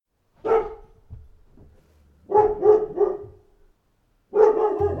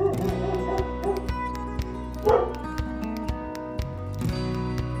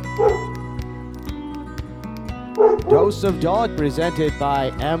Dose of Dog presented by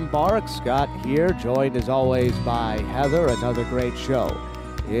Embark. Scott here, joined as always by Heather. Another great show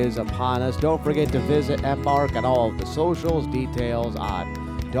is upon us. Don't forget to visit Embark on all of the socials, details on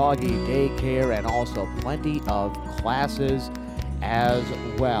doggy daycare, and also plenty of classes as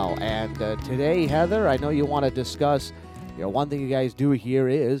well. And today, Heather, I know you want to discuss, one thing you guys do here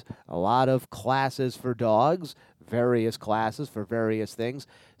is a lot of classes for dogs, various classes for various things.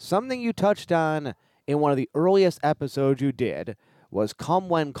 Something you touched on in one of the earliest episodes you did was Come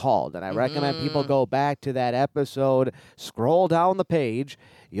When Called, and I recommend people go back to that episode, scroll down the page.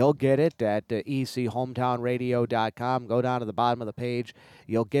 You'll get it at echomestownradio.com. Go down to the bottom of the page.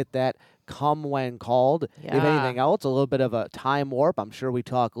 You'll get that Come When Called. Yeah. If anything else, a little bit of a time warp. I'm sure we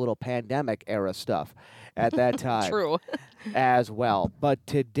talk a little pandemic-era stuff at that time. True. As well. But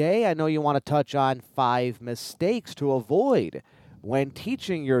today, I know you want to touch on 5 mistakes to avoid when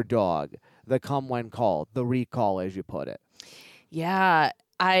teaching your dog the Come When Called, the recall, as you put it. Yeah,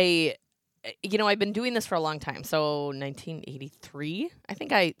 I've been doing this for a long time. So 1983, I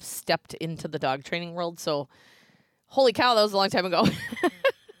think I stepped into the dog training world. So holy cow, that was a long time ago.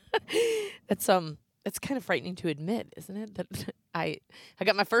 It's kind of frightening to admit, isn't it? That I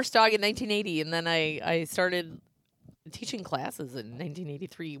got my first dog in 1980, and then I started teaching classes in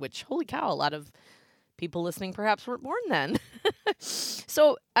 1983, which, holy cow, a lot of people listening perhaps weren't born then.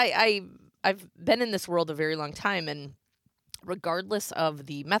 So I've been in this world a very long time, and regardless of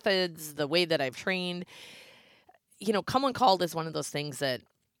the methods, the way that I've trained, Come When Called is one of those things that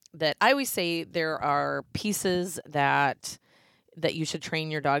I always say there are pieces that you should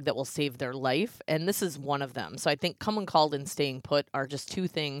train your dog that will save their life, and this is one of them. So I think Come When Called and staying put are just two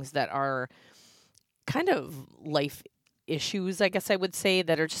things that are kind of life issues, I guess I would say,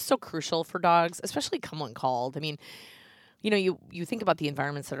 that are just so crucial for dogs, especially Come When Called. I mean, you think about the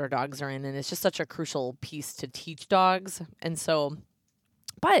environments that our dogs are in, and it's just such a crucial piece to teach dogs. And so,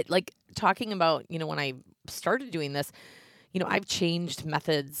 but like talking about, when I started doing this, I've changed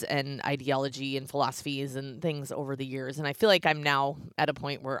methods and ideology and philosophies and things over the years. And I feel like I'm now at a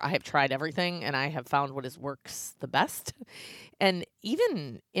point where I have tried everything and I have found what works the best. And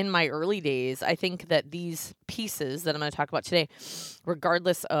even in my early days, I think that these pieces that I'm going to talk about today,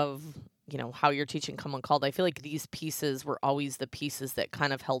 regardless of how you're teaching Come When Called, I feel like these pieces were always the pieces that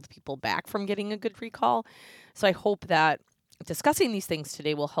kind of held people back from getting a good recall. So I hope that discussing these things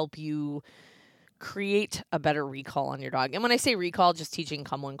today will help you create a better recall on your dog. And when I say recall, just teaching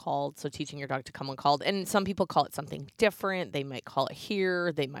Come When Called, so teaching your dog to Come When Called. And some people call it something different. They might call it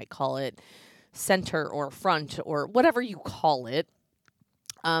here. They might call it center or front or whatever you call it.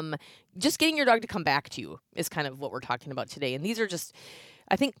 Just getting your dog to come back to you is kind of what we're talking about today. And these are just,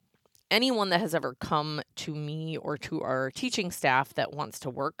 I think, anyone that has ever come to me or to our teaching staff that wants to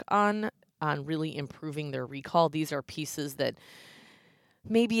work on really improving their recall, these are pieces that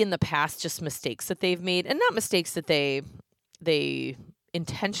maybe in the past just mistakes that they've made, and not mistakes that they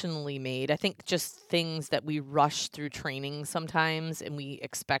intentionally made. I think just things that we rush through training sometimes, and we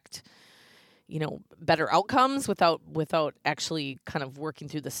expect better outcomes without actually kind of working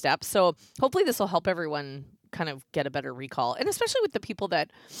through the steps. So hopefully this will help everyone kind of get a better recall. And especially with the people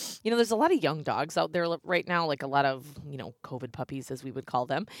that, there's a lot of young dogs out there right now, like a lot of, COVID puppies, as we would call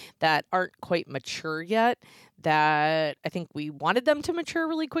them, that aren't quite mature yet, that I think we wanted them to mature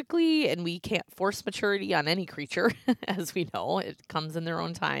really quickly, and we can't force maturity on any creature, as we know. It comes in their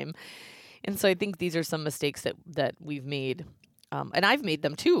own time. And so I think these are some mistakes that we've made. And I've made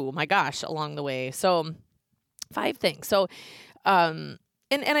them too, my gosh, along the way. So 5 things. So, and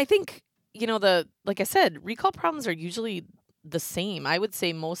I think, like I said, recall problems are usually the same. I would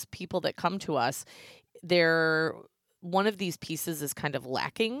say most people that come to us, one of these pieces is kind of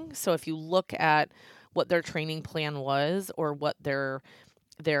lacking. So if you look at what their training plan was, or what their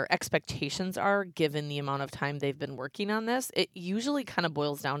expectations are given the amount of time they've been working on this, it usually kind of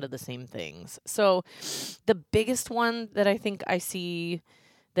boils down to the same things. So the biggest one that I think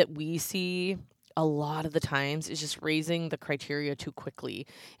that we see a lot of the times is just raising the criteria too quickly.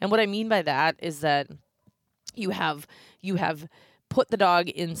 And what I mean by that is that you have put the dog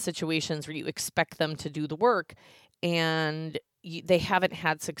in situations where you expect them to do the work, and they haven't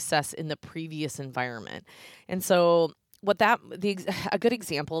had success in the previous environment. And so a good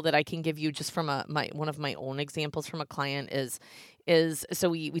example that I can give you just from one of my own examples from a client is so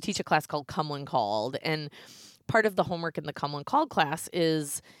we teach a class called Come When Called, and part of the homework in the Come When Called class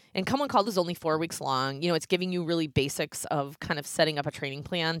and Come When Called is only 4 weeks long. It's giving you really basics of kind of setting up a training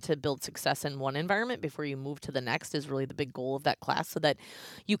plan to build success in one environment before you move to the next is really the big goal of that class, so that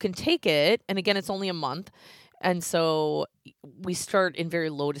you can take it. And again, it's only a month. And so we start in very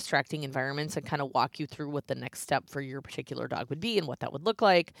low distracting environments and kind of walk you through what the next step for your particular dog would be and what that would look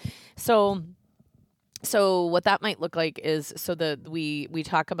like. So what that might look like is we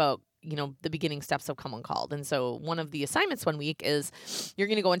talk about the beginning steps of come uncalled. And so one of the assignments one week is you're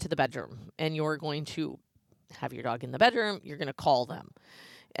going to go into the bedroom and you're going to have your dog in the bedroom. You're going to call them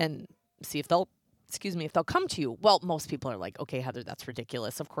and see if they'll come to you. Well, most people are like, okay, Heather, that's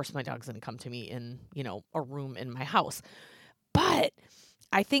ridiculous. Of course my dog's going to come to me in, a room in my house. But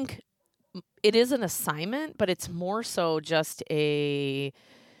I think it is an assignment, but it's more so just a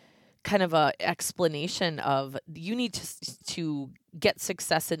kind of a explanation of you need to get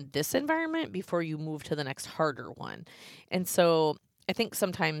success in this environment before you move to the next harder one. And so I think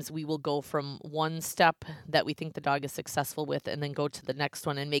sometimes we will go from one step that we think the dog is successful with and then go to the next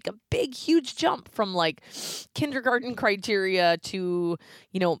one and make a big, huge jump from like kindergarten criteria to,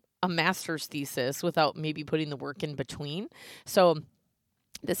 a master's thesis without maybe putting the work in between. So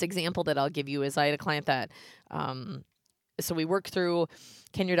this example that I'll give you is I had a client that, so we work through,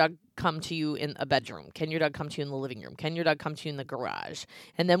 can your dog come to you in a bedroom? Can your dog come to you in the living room? Can your dog come to you in the garage?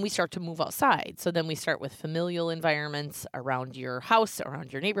 And then we start to move outside. So then we start with familial environments around your house,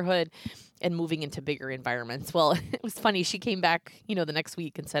 around your neighborhood, and moving into bigger environments. Well, it was funny. She came back, the next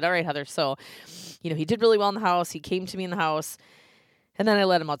week and said, all right, Heather, so, he did really well in the house. He came to me in the house, and then I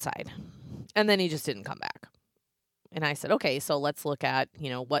let him outside. And then he just didn't come back. And I said, okay, so let's look at,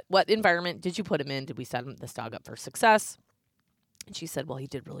 what environment did you put him in? Did we set this dog up for success? And she said, well, he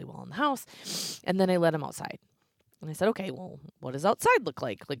did really well in the house. And then I let him outside. And I said, okay, well, what does outside look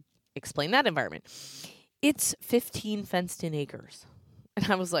like? Like, explain that environment. It's 15 fenced-in acres.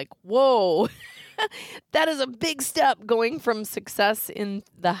 And I was like, whoa, that is a big step going from success in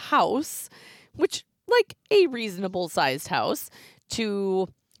the house, which, like a reasonable-sized house, to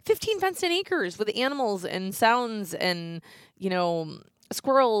 15 fenced-in acres with animals and sounds and,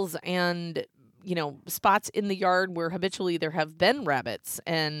 squirrels and, spots in the yard where habitually there have been rabbits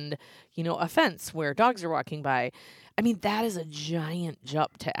and, a fence where dogs are walking by. I mean, that is a giant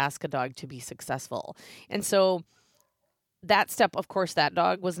jump to ask a dog to be successful. And so that step, of course, that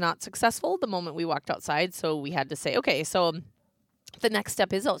dog was not successful the moment we walked outside. So we had to say, okay, so the next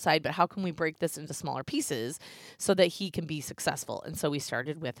step is outside, but how can we break this into smaller pieces so that he can be successful? And so we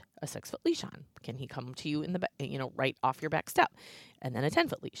started with a 6-foot leash on. Can he come to you in the, right off your back step? And then a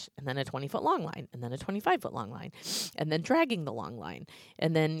 10-foot leash, and then a 20-foot long line, and then a 25-foot long line, and then dragging the long line,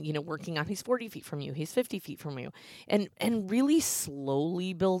 and then, working on he's 40 feet from you, he's 50 feet from you, and really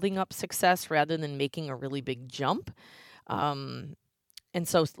slowly building up success rather than making a really big jump. And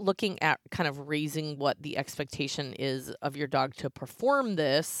so looking at kind of raising what the expectation is of your dog to perform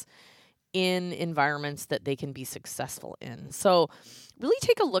this in environments that they can be successful in. So really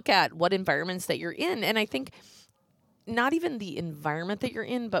take a look at what environments that you're in. And I think not even the environment that you're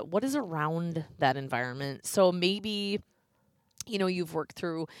in, but what is around that environment. So maybe, you've worked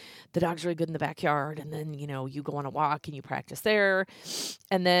through the dog's really good in the backyard, and then, you go on a walk and you practice there.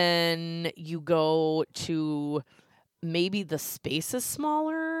 And then you go to maybe the space is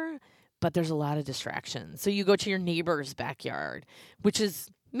smaller, but there's a lot of distractions. So you go to your neighbor's backyard, which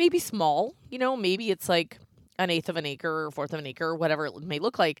is maybe small, maybe it's like 1/8 of an acre or 1/4 of an acre, whatever it may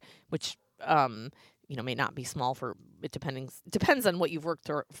look like, which, may not be small for it depends on what you've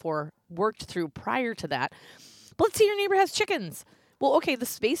worked through prior to that. But let's say your neighbor has chickens. Well, okay, the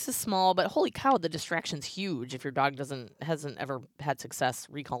space is small, but holy cow, the distraction's huge if your dog hasn't ever had success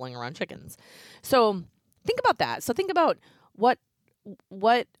recalling around chickens. So think about that. So think about what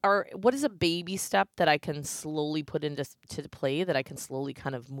is a baby step that I can slowly put into play, that I can slowly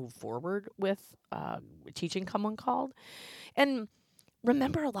kind of move forward with teaching come uncalled. And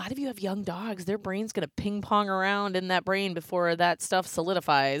remember, a lot of you have young dogs. Their brain's going to ping pong around in that brain before that stuff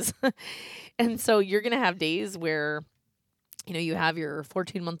solidifies. And so you're going to have days where, you have your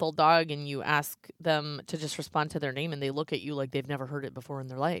 14-month-old dog and you ask them to just respond to their name and they look at you like they've never heard it before in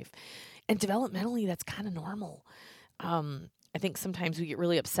their life. And developmentally, that's kind of normal. I think sometimes we get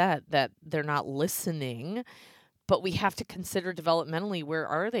really upset that they're not listening, but we have to consider developmentally, where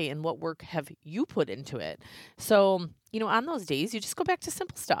are they and what work have you put into it? So, on those days, you just go back to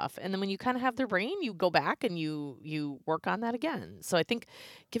simple stuff. And then when you kind of have their brain, you go back and you work on that again. So I think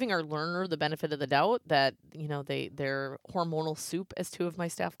giving our learner the benefit of the doubt that, their hormonal soup, as 2 of my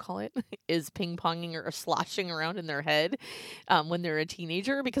staff call it, is ping-ponging or sloshing around in their head when they're a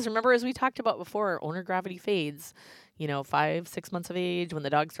teenager. Because remember, as we talked about before, owner gravity fades, 5-6 months of age, when the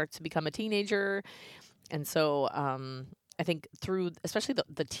dog starts to become a teenager. And so I think through, especially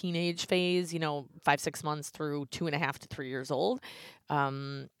the teenage phase, 5-6 months through 2.5 to 3 years old,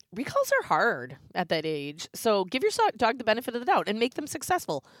 recalls are hard at that age. So give your dog the benefit of the doubt and make them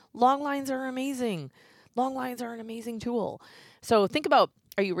successful. Long lines are amazing. Long lines are an amazing tool. So think about,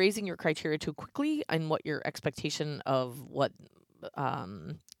 are you raising your criteria too quickly, and what your expectation of what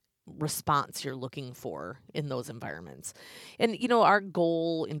response you're looking for in those environments. And, our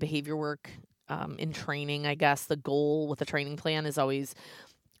goal in behavior work, in training, I guess, the goal with a training plan is always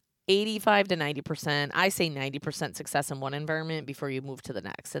 85 to 90%. I say 90% success in one environment before you move to the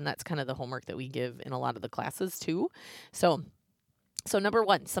next. And that's kind of the homework that we give in a lot of the classes too. So number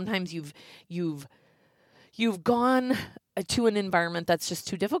one, sometimes you've gone to an environment that's just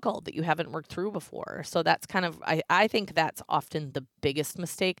too difficult, that you haven't worked through before. So that's kind of, I think that's often the biggest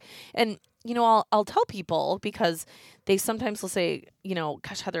mistake. And, I'll tell people, because they sometimes will say,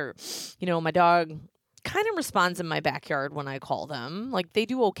 gosh, Heather, my dog kind of responds in my backyard when I call them. Like, they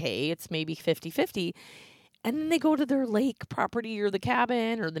do okay. It's maybe 50-50. And then they go to their lake property or the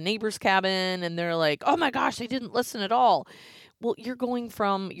cabin or the neighbor's cabin, and they're like, oh my gosh, they didn't listen at all. Well, you're going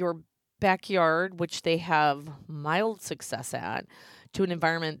from your backyard, which they have mild success at, to an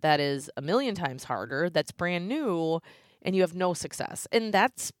environment that is a million times harder, that's brand new, and you have no success. And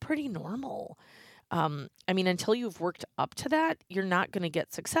that's pretty normal. Until you've worked up to that, you're not going to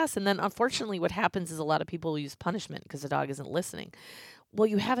get success. And then unfortunately what happens is a lot of people use punishment because the dog isn't listening. Well,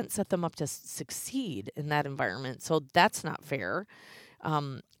 you haven't set them up to succeed in that environment. So that's not fair,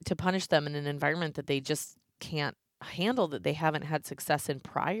 to punish them in an environment that they just can't handle, that they haven't had success in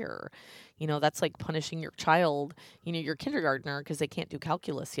prior. That's like punishing your child, your kindergartner, because they can't do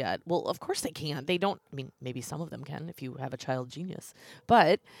calculus yet. Well, of course they can't. They don't, maybe some of them can if you have a child genius,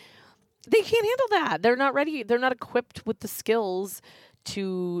 but they can't handle that. They're not ready. They're not equipped with the skills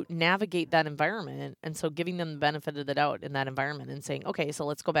to navigate that environment. And so giving them the benefit of the doubt in that environment and saying, okay, so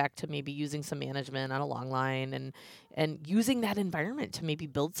let's go back to maybe using some management on a long line and using that environment to maybe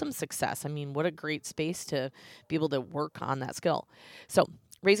build some success. What a great space to be able to work on that skill. So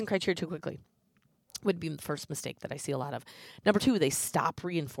raising criteria too quickly would be the first mistake that I see a lot of. Number two, they stop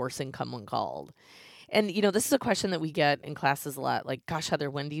reinforcing come when called. And, this is a question that we get in classes a lot. Like, gosh, Heather,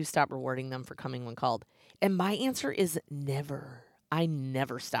 when do you stop rewarding them for coming when called? And my answer is never. I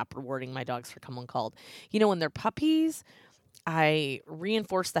never stop rewarding my dogs for come when called. When they're puppies, I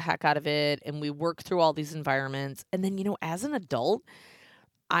reinforce the heck out of it, and we work through all these environments. And then, as an adult,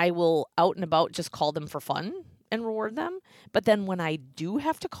 I will out and about just call them for fun and reward them. But then when I do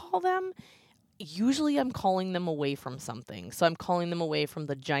have to call them, usually I'm calling them away from something. So I'm calling them away from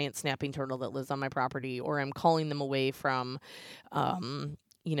the giant snapping turtle that lives on my property, or I'm calling them away from,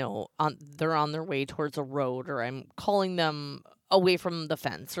 they're on their way towards a road, or I'm calling them away from the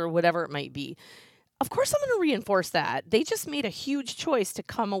fence, or whatever it might be. Of course, I'm going to reinforce that. They just made a huge choice to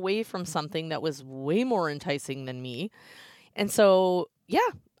come away from something that was way more enticing than me. And so, yeah,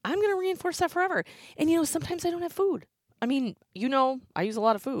 I'm going to reinforce that forever. And, sometimes I don't have food. I use a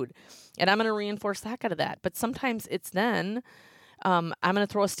lot of food, and I'm going to reinforce the heck out of that. But sometimes it's then, I'm going to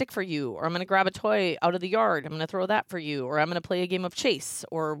throw a stick for you, or I'm going to grab a toy out of the yard. I'm going to throw that for you, or I'm going to play a game of chase,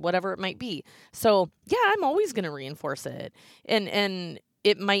 or whatever it might be. So yeah, I'm always going to reinforce it. And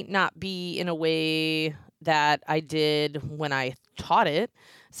it might not be in a way that I did when I taught it.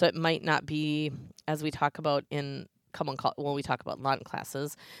 So it might not be, as we talk about in we talk about Latin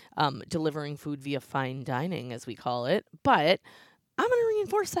classes, delivering food via fine dining, as we call it. But I'm going to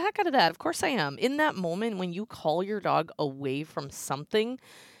reinforce the heck out of that. Of course I am. In that moment, when you call your dog away from something,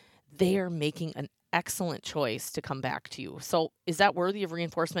 they are making an excellent choice to come back to you. So is that worthy of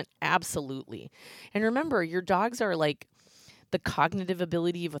reinforcement? Absolutely. And remember, your dogs are like the cognitive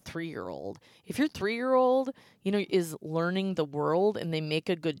ability of a 3-year-old. If your 3-year-old, is learning the world and they make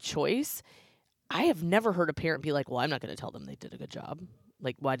a good choice, I have never heard a parent be like, well, I'm not going to tell them they did a good job.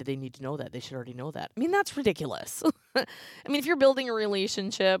 Like, why do they need to know that? They should already know that. That's ridiculous. If you're building a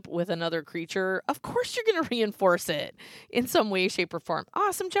relationship with another creature, of course you're going to reinforce it in some way, shape, or form.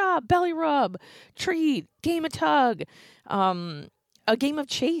 Awesome job, belly rub, treat, game of tug, a game of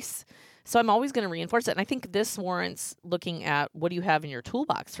chase. So I'm always going to reinforce it. And I think this warrants looking at what do you have in your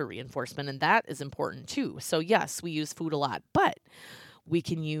toolbox for reinforcement, and that is important too. So yes, we use food a lot, but we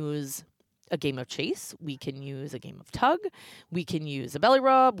can use a game of chase, we can use a game of tug, we can use a belly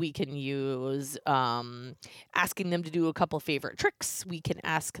rub, we can use asking them to do a couple favorite tricks, we can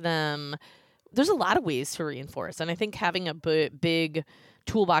ask them. There's a lot of ways to reinforce, and I think having a big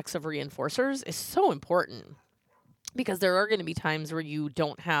toolbox of reinforcers is so important, because there are going to be times where you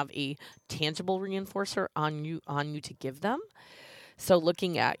don't have a tangible reinforcer on you to give them. So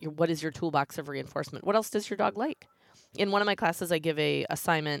looking at what is your toolbox of reinforcement? What else does your dog like? In one of my classes, I give a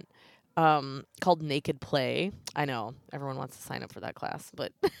assignment called Naked Play. I know everyone wants to sign up for that class,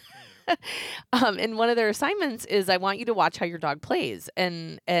 but and one of their assignments is I want you to watch how your dog plays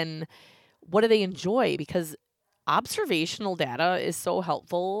and what do they enjoy, because observational data is so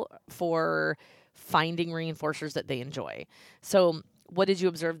helpful for finding reinforcers that they enjoy. So what did you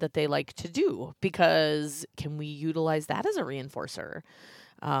observe that they like to do? Because can we utilize that as a reinforcer?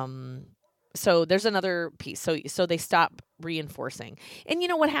 So there's another piece. So they stop reinforcing. And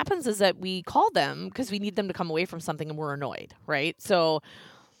what happens is that we call them because we need them to come away from something and we're annoyed, right? So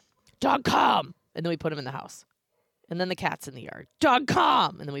dog come, and then we put them in the house. And then the cat's in the yard. Dog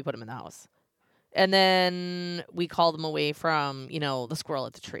come, and then we put them in the house. And then we call them away from, the squirrel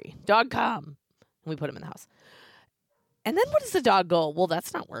at the tree. Dog come, and we put them in the house. And then what does the dog go? Well,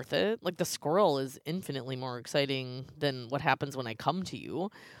 that's not worth it. Like, the squirrel is infinitely more exciting than what happens when I come to you.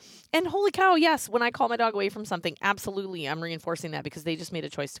 And holy cow, yes, when I call my dog away from something, absolutely, I'm reinforcing that because they just made a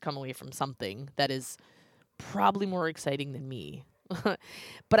choice to come away from something that is probably more exciting than me.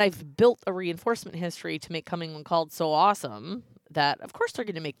 But I've built a reinforcement history to make coming when called so awesome that, of course, they're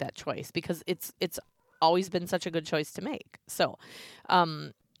going to make that choice because it's always been such a good choice to make. So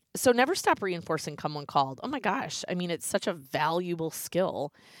never stop reinforcing come when called. Oh my gosh. I mean, it's such a valuable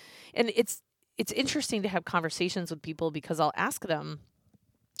skill. And it's interesting to have conversations with people because I'll ask them,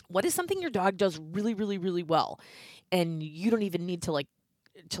 what is something your dog does really, really, really well? And you don't even need to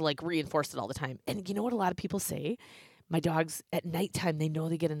reinforce it all the time. And you know what a lot of people say? My dogs at nighttime, they know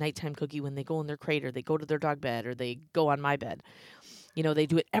they get a nighttime cookie when they go in their crate or they go to their dog bed or they go on my bed. They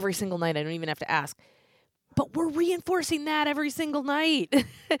do it every single night. I don't even have to ask. But we're reinforcing that every single night.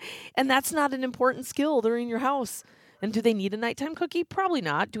 And that's not an important skill. They're in your house. And do they need a nighttime cookie? Probably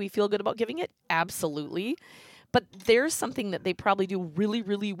not. Do we feel good about giving it? Absolutely. But there's something that they probably do really,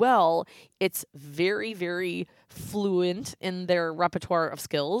 really well. It's very, very fluent in their repertoire of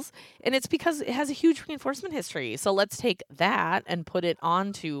skills. And it's because it has a huge reinforcement history. So let's take that and put it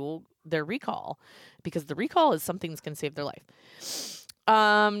onto their recall because the recall is something that's going to save their life.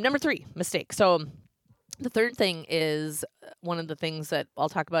 Number 3, mistake. So the third thing is one of the things that I'll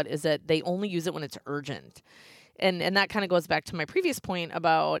talk about is that they only use it when it's urgent. And that kind of goes back to my previous point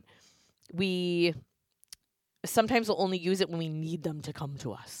about we sometimes we'll only use it when we need them to come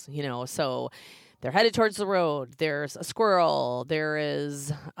to us, so they're headed towards the road. There's a squirrel. There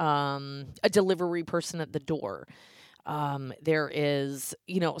is a delivery person at the door. There is,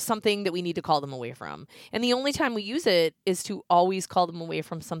 something that we need to call them away from. And the only time we use it is to always call them away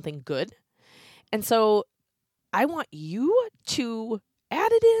from something good. And so I want you to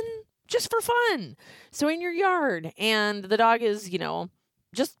add it in just for fun. So in your yard and the dog is,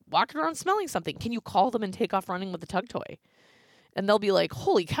 just walking around smelling something. Can you call them and take off running with the tug toy? And they'll be like,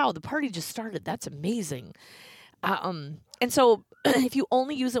 holy cow, the party just started. That's amazing. And so if you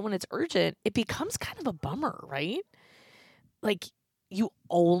only use it when it's urgent, it becomes kind of a bummer, right? Like you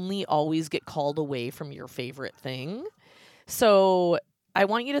only always get called away from your favorite thing. So I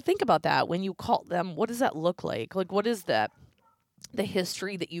want you to think about that when you call them. What does that look like? Like, what is that? The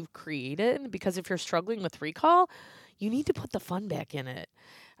history that you've created? Because if you're struggling with recall, you need to put the fun back in it.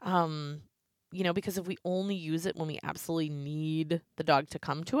 Because if we only use it when we absolutely need the dog to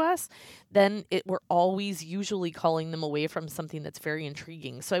come to us, then we're always usually calling them away from something that's very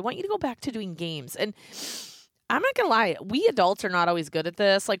intriguing. So I want you to go back to doing games. And I'm not going to lie, we adults are not always good at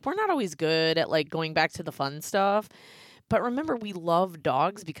this. Like, we're not always good at, going back to the fun stuff. But remember, we love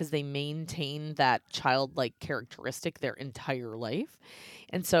dogs because they maintain that childlike characteristic their entire life.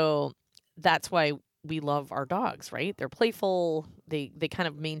 And so that's why we love our dogs, right? They're playful. They kind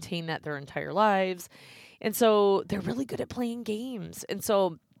of maintain that their entire lives. And so they're really good at playing games. And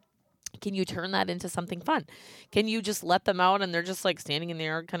so can you turn that into something fun? Can you just let them out and they're just standing in the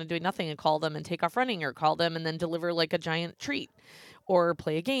yard kind of doing nothing and call them and take off running, or call them and then deliver a giant treat or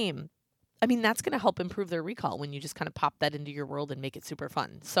play a game? I mean, that's going to help improve their recall when you just kind of pop that into your world and make it super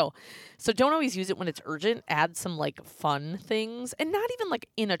fun. So don't always use it when it's urgent. Add some fun things, and not even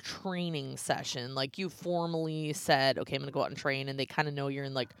in a training session. Like you formally said, okay, I'm going to go out and train, and they kind of know you're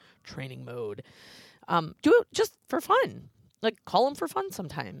in training mode. Do it just for fun. Call them for fun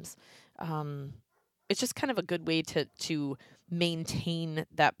sometimes. It's just kind of a good way to maintain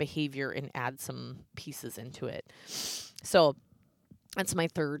that behavior and add some pieces into it. So that's my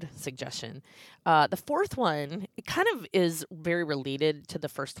third suggestion. The fourth one, it kind of is very related to the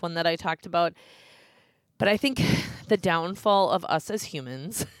first one that I talked about. But I think the downfall of us as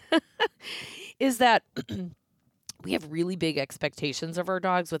humans is that we have really big expectations of our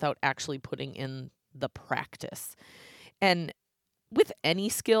dogs without actually putting in the practice. And with any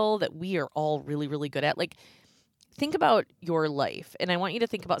skill that we are all really, really good at, think about your life, and I want you to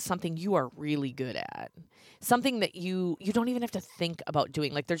think about something you are really good at. Something that you don't even have to think about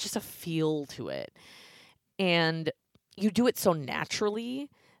doing. Like there's just a feel to it. And you do it so naturally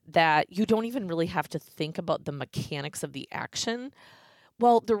that you don't even really have to think about the mechanics of the action.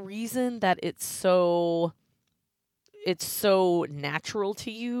 Well, the reason that it's so natural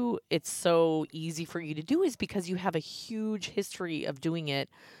to you, it's so easy for you to do is because you have a huge history of doing it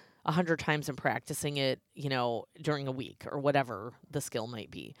 100 times and practicing it, during a week or whatever the skill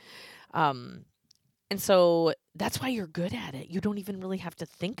might be. Um, and so that's why you're good at it. You don't even really have to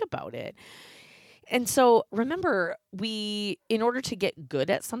think about it. And so remember, in order to get good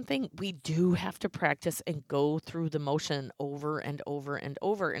at something, we do have to practice and go through the motion over and over and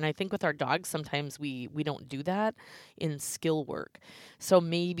over. And I think with our dogs, sometimes we don't do that in skill work. So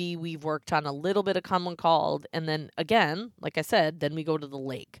maybe we've worked on a little bit of come when called, and then again, like I said, then we go to the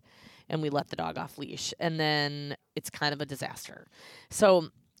lake and we let the dog off leash, and then it's kind of a disaster. So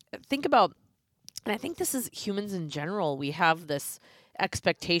think about, and I think this is humans in general, we have this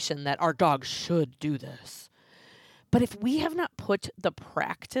expectation that our dog should do this. But if we have not put the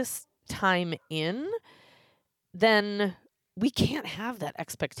practice time in, then we can't have that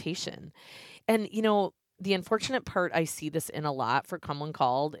expectation. And, the unfortunate part, I see this in a lot for come when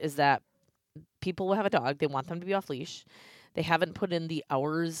called, is that people will have a dog, they want them to be off leash. They haven't put in the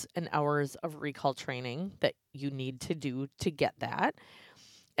hours and hours of recall training that you need to do to get that.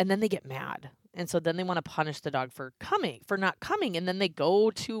 And then they get mad. And so then they want to punish the dog for not coming. And then they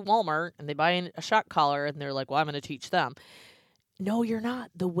go to Walmart and they buy a shock collar and they're like, well, I'm going to teach them. No, you're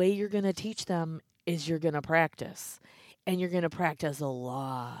not. The way you're going to teach them is you're going to practice. And you're going to practice a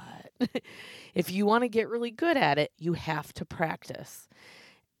lot. If you want to get really good at it, you have to practice.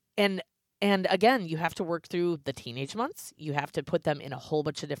 And again, you have to work through the teenage months. You have to put them in a whole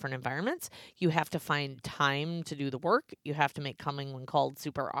bunch of different environments. You have to find time to do the work. You have to make coming when called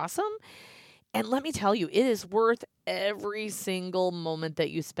super awesome. And let me tell you, it is worth every single moment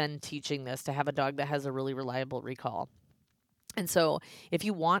that you spend teaching this to have a dog that has a really reliable recall. And so if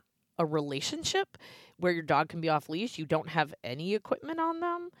you want a relationship where your dog can be off leash, you don't have any equipment on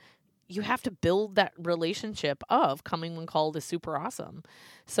them, you have to build that relationship of coming when called is super awesome.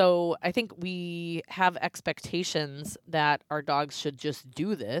 So I think we have expectations that our dogs should just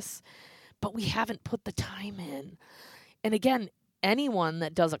do this, but we haven't put the time in. And again, anyone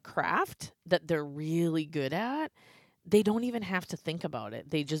that does a craft that they're really good at, they don't even have to think about it.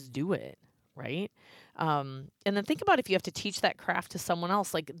 They just do it, right? And then think about if you have to teach that craft to someone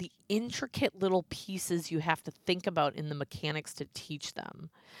else, like the intricate little pieces you have to think about in the mechanics to teach them.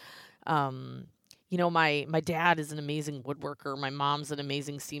 My dad is an amazing woodworker. My mom's an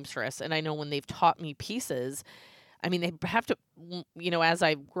amazing seamstress. And I know when they've taught me pieces, I mean, they have to, as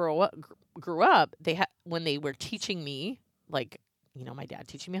I grew up, when they were teaching me, like, my dad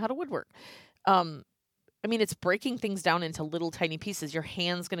teaching me how to woodwork. It's breaking things down into little tiny pieces. Your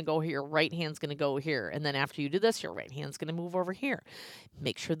hand's going to go here, your right hand's going to go here. And then after you do this, your right hand's going to move over here.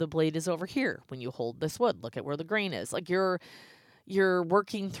 Make sure the blade is over here. When you hold this wood, look at where the grain is. Like you're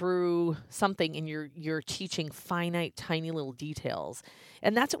working through something and you're teaching finite, tiny little details.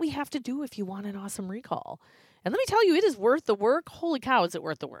 And that's what we have to do if you want an awesome recall. And let me tell you, it is worth the work. Holy cow, is it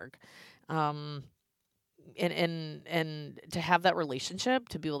worth the work? And to have that relationship,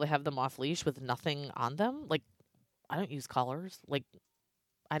 to be able to have them off leash with nothing on them, like I don't use collars. Like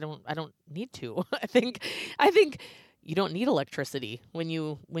I don't need to. I think you don't need electricity when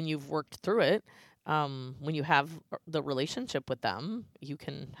you've worked through it. When you have the relationship with them, you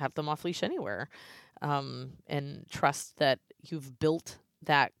can have them off leash anywhere, and trust that you've built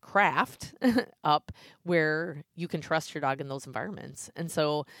that craft up where you can trust your dog in those environments. And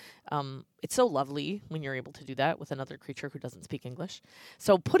so it's so lovely when you're able to do that with another creature who doesn't speak English.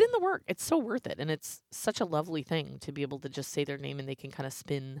 So put in the work. It's so worth it. And it's such a lovely thing to be able to just say their name and they can kind of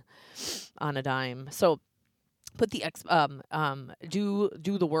spin on a dime. So put the do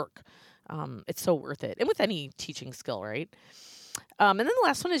the work. It's so worth it. And with any teaching skill, right? And then the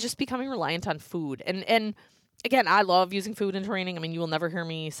last one is just becoming reliant on food. And again, I love using food in training. I mean, you will never hear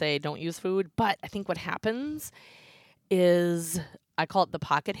me say don't use food. But I think what happens is I call it the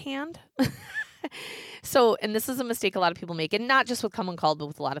pocket hand. So, and this is a mistake a lot of people make, and not just with come and called, but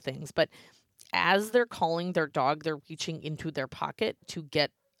with a lot of things. But as they're calling their dog, they're reaching into their pocket to get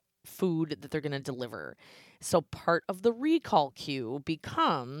food that they're going to deliver. So part of the recall cue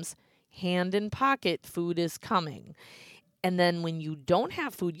becomes hand in pocket, food is coming. And then when you don't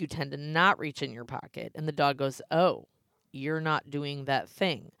have food, you tend to not reach in your pocket. And the dog goes, oh, you're not doing that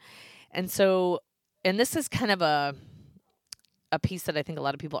thing. And so, and this is kind of a piece that I think a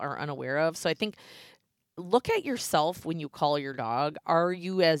lot of people are unaware of. So I think look at yourself when you call your dog. Are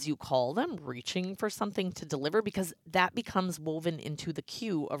you, as you call them, reaching for something to deliver? Because that becomes woven into the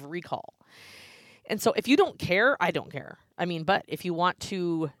cue of recall. And so if you don't care, I don't care. I mean, but if you want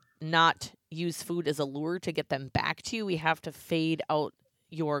to not use food as a lure to get them back to you, we have to fade out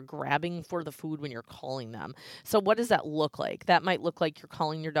your grabbing for the food when you're calling them. So what does that look like? That might look like you're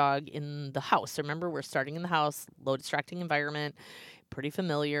calling your dog in the house. Remember, we're starting in the house, low distracting environment, pretty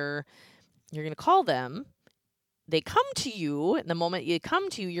familiar. You're going to call them. They come to you, and the moment you come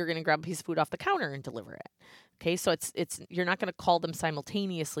to you, you're going to grab a piece of food off the counter and deliver it. Okay, so it's you're not going to call them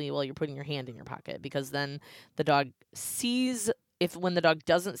simultaneously while you're putting your hand in your pocket, because then the dog sees, when the dog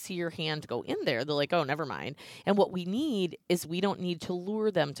doesn't see your hand go in there, they're like, oh, never mind. And what we need is, we don't need to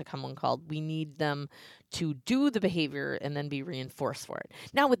lure them to come when called. We need them to do the behavior and then be reinforced for it.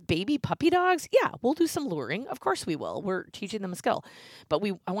 Now, with baby puppy dogs, yeah, we'll do some luring. Of course we will. We're teaching them a skill. But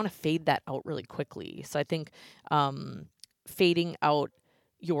I want to fade that out really quickly. So I think fading out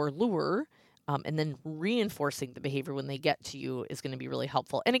your lure and then reinforcing the behavior when they get to you is going to be really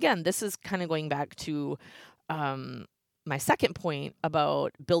helpful. And again, this is kind of going back to my second point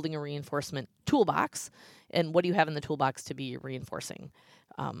about building a reinforcement toolbox, and what do you have in the toolbox to be reinforcing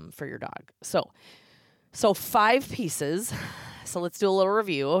for your dog. So 5 pieces. So let's do a little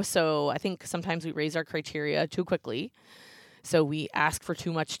review. So I think sometimes we raise our criteria too quickly. So we ask for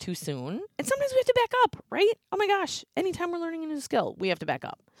too much too soon. And sometimes we have to back up, right? Oh my gosh. Anytime we're learning a new skill, we have to back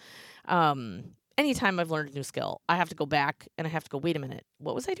up. Anytime I've learned a new skill, I have to go back and I have to go, wait a minute,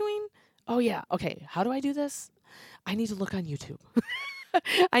 what was I doing? Oh yeah. Okay. How do I do this? I need to look on YouTube.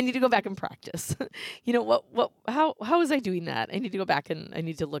 I need to go back and practice. You know, how was I doing that? I need to go back and I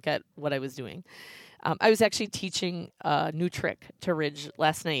need to look at what I was doing. I was actually teaching a new trick to Ridge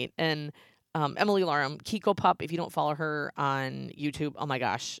last night, and Emily Larum, Kiko Pup, if you don't follow her on YouTube, oh my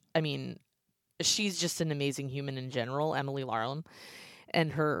gosh. I mean, she's just an amazing human in general, Emily Larum.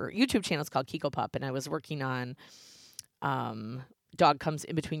 And her YouTube channel is called Kiko Pup, and I was working on dog comes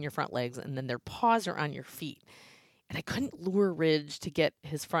in between your front legs, and then their paws are on your feet. And I couldn't lure Ridge to get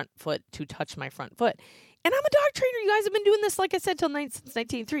his front foot to touch my front foot. And I'm a dog trainer. You guys have been doing this, like I said, since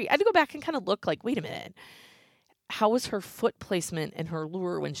 1903. I had to go back and kind of look like, wait a minute. How was her foot placement and her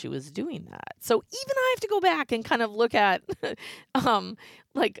lure when she was doing that? So even I have to go back and kind of look at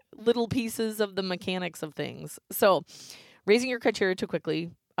like little pieces of the mechanics of things. So raising your criteria too quickly.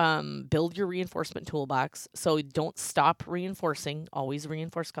 Build your reinforcement toolbox. So don't stop reinforcing. Always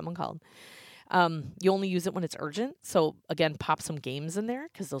reinforce come when called. You only use it when it's urgent. So again, pop some games in there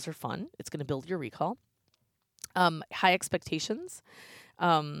because those are fun. It's going to build your recall. High expectations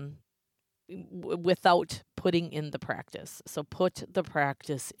without putting in the practice. So put the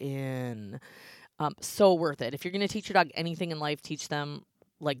practice in. So worth it. If you're going to teach your dog anything in life, teach them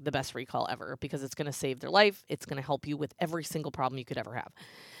like the best recall ever, because it's going to save their life. It's going to help you with every single problem you could ever have.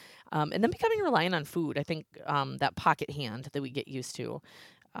 And then becoming reliant on food. I think that pocket hand that we get used to.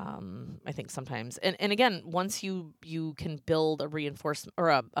 I think sometimes, and again, once you can build a reinforcement or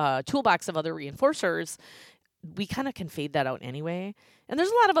a toolbox of other reinforcers, we kind of can fade that out anyway. And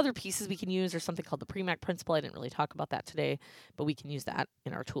there's a lot of other pieces we can use. There's something called the Premack principle. I didn't really talk about that today, but we can use that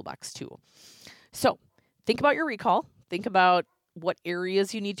in our toolbox too. So think about your recall. Think about what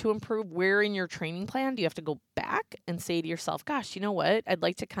areas you need to improve. Where in your training plan do you have to go back and say to yourself, gosh, you know what? I'd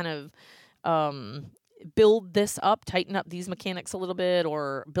like to kind of build this up, tighten up these mechanics a little bit,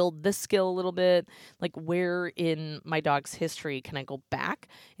 or build this skill a little bit. Like, where in my dog's history can I go back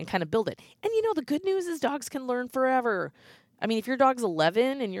and kind of build it? And you know, the good news is dogs can learn forever. I mean, if your dog's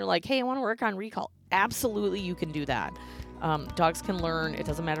 11 and you're like, hey, I want to work on recall, absolutely you can do that. Dogs can learn. It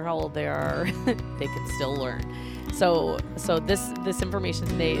doesn't matter how old they are. They can still learn. So this information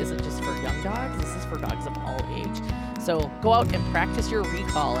today isn't just for young dogs. This is for dogs of all age. So go out and practice your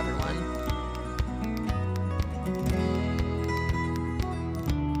recall, everyone.